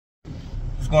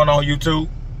going on, YouTube?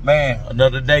 Man,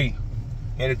 another day.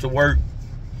 Headed to work.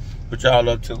 What y'all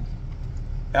up to?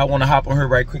 I want to hop on here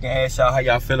right quick and ask y'all how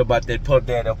y'all feel about that Puff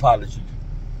Daddy apology.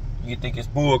 You think it's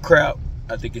bull crap?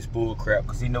 I think it's bull crap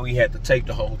because he know he had the tape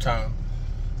the whole time.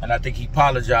 And I think he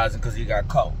apologizing because he got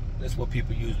caught. That's what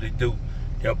people usually do.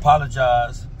 They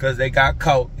apologize because they got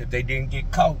caught. If they didn't get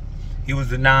caught, he was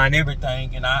denying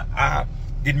everything. And I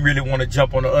didn't really want to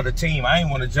jump on the other team. I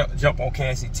didn't want to jump on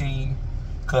Cassie's team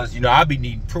because, you know, I be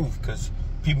needing proof because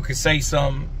people can say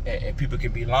something and people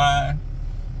can be lying.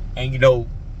 And, you know,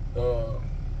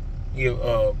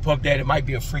 Puff Daddy might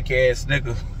be a freak-ass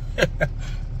nigga.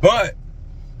 But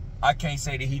I can't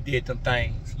say that he did them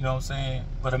things, you know what I'm saying?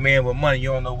 But a man with money, you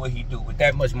don't know what he do. With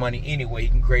that much money anyway, he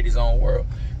can create his own world.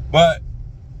 But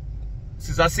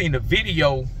since I seen the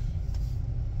video,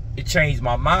 it changed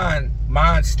my mind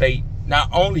state. Not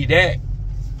only that,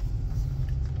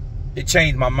 it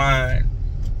changed my mind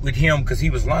with him because he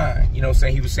was lying. You know what I'm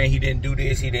saying? He was saying he didn't do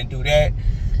this, he didn't do that.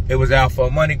 It was out for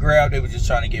a money grab. They were just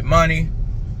trying to get money.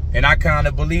 And I kind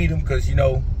of believed him because, you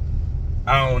know,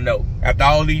 I don't know. After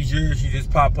all these years, you just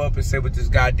pop up and say what this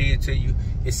guy did to you.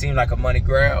 It seemed like a money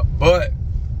grab. But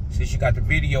since you got the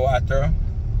video out there,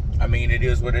 I mean, it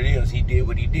is what it is. He did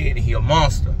what he did, and he a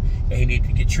monster. And he need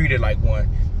to get treated like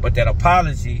one. But that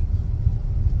apology,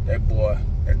 that boy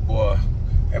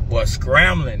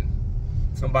scrambling.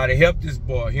 Somebody help this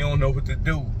boy. He don't know what to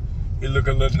do. He look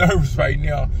a little nervous right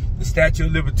now. The statute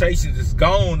of limitations is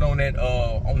gone on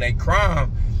that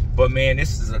crime. But man,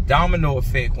 this is a domino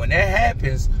effect. When that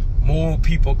happens, more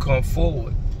people come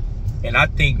forward. And I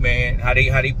think, man, how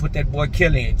they put that boy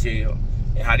Kelly in jail,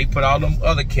 and how they put all them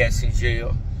other cats in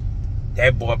jail,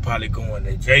 that boy probably going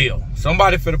to jail.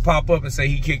 Somebody finna pop up and say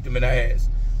he kicked him in the ass.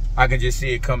 I can just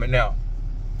see it coming out.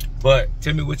 But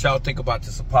tell me what y'all think about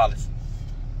this apology.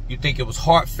 You think it was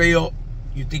heartfelt?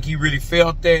 You think he really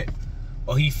felt that?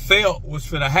 Or he felt what's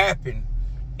finna happen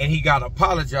and he gotta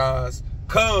apologize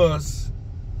cause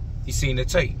he seen the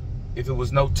tape. If it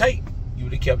was no tape, you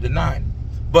would have kept denying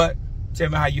it. But tell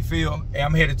me how you feel. Hey,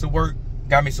 I'm headed to work.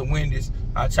 Got me some Wendy's.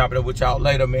 I'll chop it up with y'all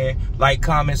later, man. Like,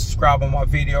 comment, subscribe on my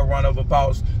video, Run Over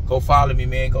Boss. Go follow me,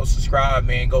 man. Go subscribe,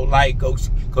 man. Go like, go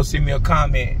send me a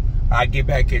comment. I get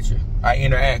back at you. I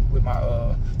interact with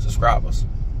my subscribers.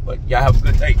 But y'all have a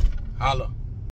good day. Holla.